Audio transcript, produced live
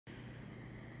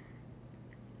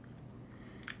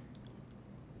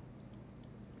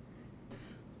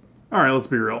All right, let's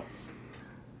be real.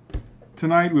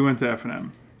 Tonight we went to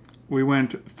FNM. We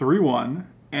went 3-1,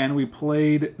 and we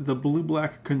played the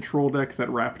blue-black control deck that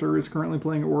Raptor is currently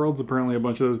playing at Worlds. Apparently a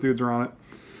bunch of those dudes are on it.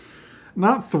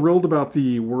 Not thrilled about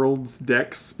the Worlds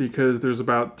decks because there's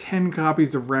about 10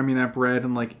 copies of Ramunap Red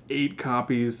and like 8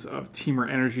 copies of Teamer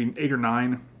Energy, 8 or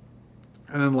 9.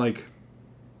 And then like a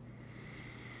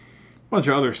bunch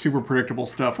of other super predictable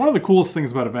stuff. One of the coolest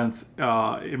things about events,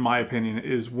 in my opinion,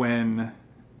 is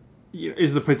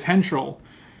the potential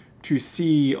to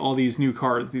see all these new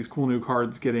cards, these cool new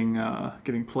cards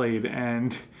getting played,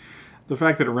 and the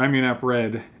fact that Ramunap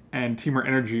Red and Teamer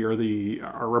Energy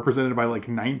are represented by like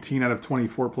 19 out of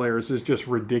 24 players is just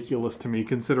ridiculous to me,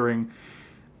 considering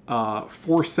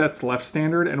 4 sets left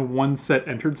standard and 1 set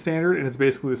entered standard, and it's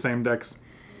basically the same decks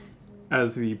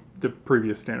as the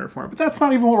previous standard format. But that's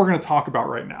not even what we're going to talk about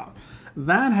right now.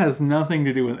 That has nothing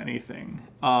to do with anything.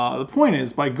 The point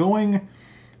is, by going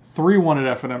 3-1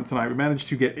 at FNM tonight, we managed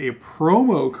to get a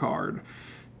promo card.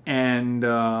 And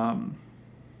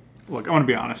look, I want to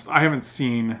be honest, I haven't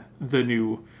seen the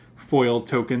new foil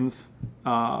tokens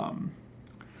that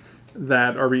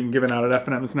are being given out at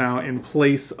FNMs now in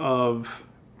place of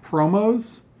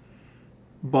promos,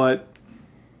 but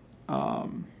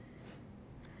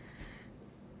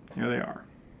here they are.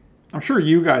 I'm sure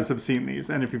you guys have seen these,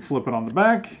 and if you flip it on the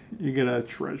back, you get a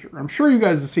treasure. I'm sure you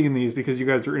guys have seen these because you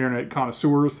guys are internet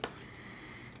connoisseurs.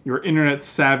 You're internet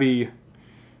savvy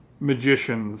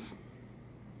magicians,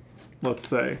 let's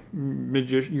say.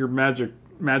 You're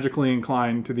magically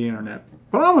inclined to the internet.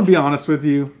 But I'm going to be honest with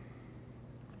you.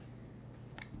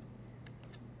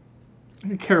 I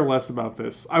could care less about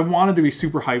this. I wanted to be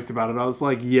super hyped about it. I was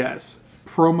like, yes,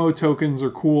 promo tokens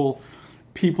are cool.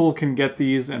 People can get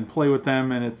these and play with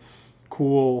them, and it's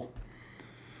cool.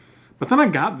 But then I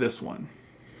got this one.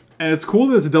 And it's cool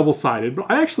that it's double-sided,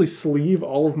 but I actually sleeve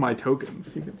all of my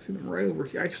tokens. You can see them right over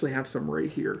here. I actually have some right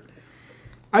here.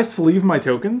 I sleeve my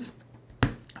tokens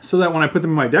so that when I put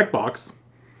them in my deck box,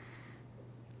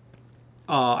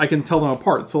 I can tell them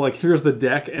apart. So like here's the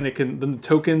deck, and then the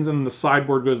tokens and the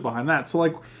sideboard goes behind that. So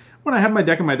like when I have my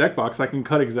deck in my deck box, I can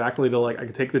cut exactly to like I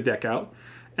can take the deck out.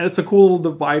 And it's a cool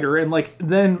little divider, and like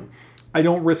then I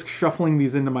don't risk shuffling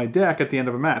these into my deck at the end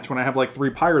of a match when I have like 3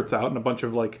 pirates out and a bunch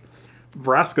of like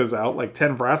Vraskas out, like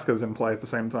 10 Vraskas in play at the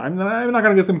same time. Then I'm not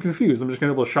going to get them confused. I'm just going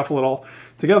to be able to shuffle it all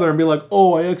together and be like,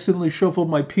 oh, I accidentally shuffled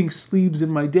my pink sleeves in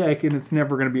my deck, and it's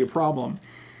never going to be a problem.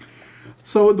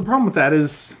 So the problem with that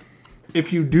is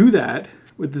if you do that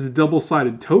with this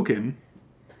double-sided token,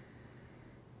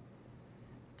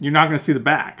 you're not going to see the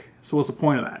back. So what's the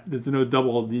point of that? There's no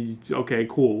double. Okay,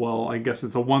 cool. Well, I guess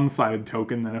it's a one-sided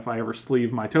token then if I ever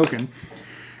sleeve my token.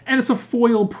 And it's a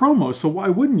foil promo, so why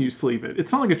wouldn't you sleeve it?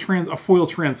 It's not like a foil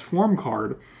transform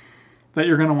card that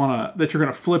you're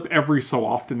gonna flip every so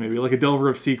often, maybe. Like a Delver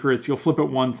of Secrets, you'll flip it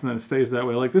once and then it stays that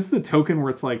way. Like this is a token where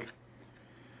it's like,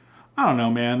 I don't know,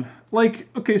 man. Like,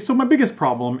 okay, so my biggest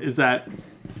problem is that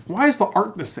why is the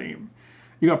art the same?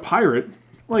 You got Pirate,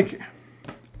 like,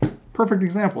 perfect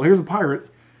example. Here's a Pirate.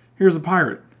 Here's a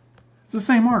Pirate. It's the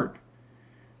same art.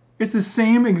 It's the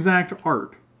same exact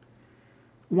art.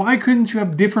 Why couldn't you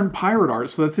have different pirate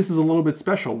art so that this is a little bit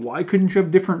special? Why couldn't you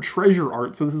have different treasure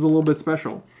art so this is a little bit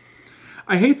special?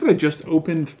 I hate that I just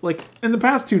opened, like, in the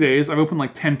past 2 days, I've opened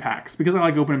like 10 packs because I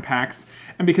like opening packs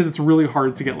and because it's really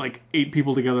hard to get like 8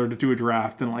 people together to do a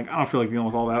draft, and like I don't feel like dealing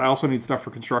with all that. I also need stuff for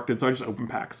constructed, so I just open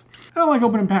packs. I don't like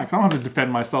opening packs. I don't have to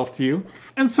defend myself to you.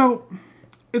 And so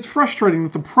it's frustrating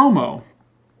that the promo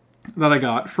that I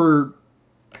got for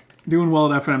doing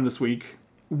well at FNM this week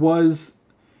was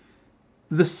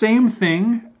the same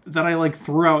thing that I like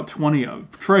threw out 20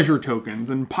 of. Treasure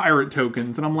tokens and pirate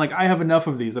tokens. And I'm like, I have enough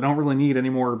of these. I don't really need any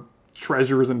more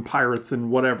treasures and pirates and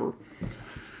whatever.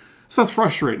 So that's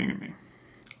frustrating to me.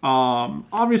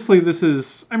 Obviously this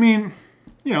is, I mean,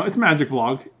 you know, it's a Magic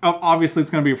vlog. Obviously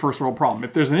it's going to be a first world problem.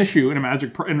 If there's an issue in a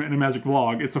Magic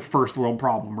vlog, it's a first world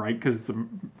problem, right? Because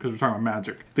we're talking about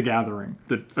Magic, The Gathering,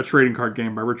 a trading card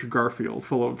game by Richard Garfield,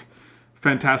 full of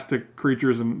fantastic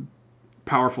creatures and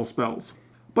powerful spells.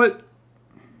 But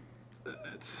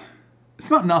it's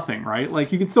not nothing, right?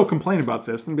 Like, you can still complain about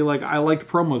this and be like, I liked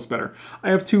promos better. I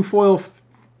have 2 foil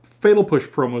Fatal Push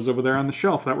promos over there on the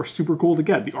shelf that were super cool to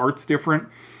get. The art's different.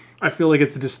 I feel like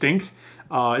it's distinct.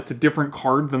 It's a different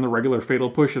card than the regular Fatal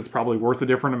Push. It's probably worth a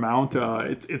different amount.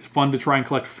 It's fun to try and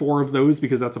collect 4 of those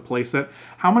because that's a playset.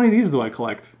 How many of these do I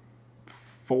collect?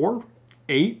 4?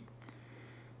 8?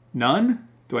 None?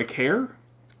 Do I care?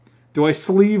 Do I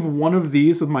sleeve one of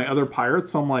these with my other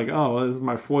pirates? So I'm like, oh, this is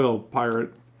my foil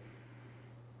pirate.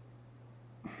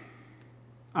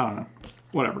 I don't know.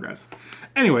 whatever, guys.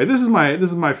 Anyway, this is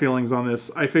my feelings on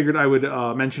this. I figured I would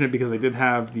mention it because I did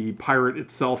have the pirate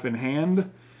itself in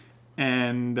hand,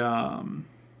 and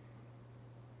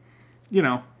you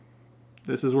know,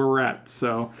 this is where we're at.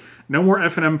 So no more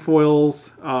FNM foils,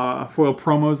 foil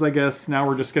promos, I guess. Now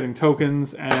we're just getting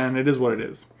tokens, and it is what it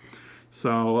is.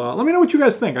 So let me know what you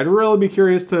guys think. I'd really be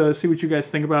curious to see what you guys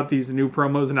think about these new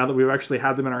promos, and now that we've actually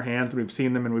had them in our hands, and we've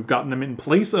seen them, and we've gotten them in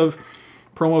place of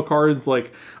promo cards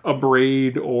like a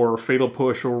Braid or Fatal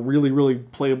Push or really, really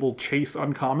playable Chase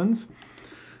uncommons.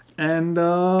 And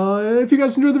if you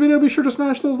guys enjoyed the video, be sure to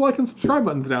smash those like and subscribe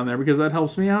buttons down there because that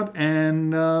helps me out.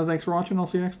 And thanks for watching. I'll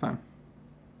see you next time.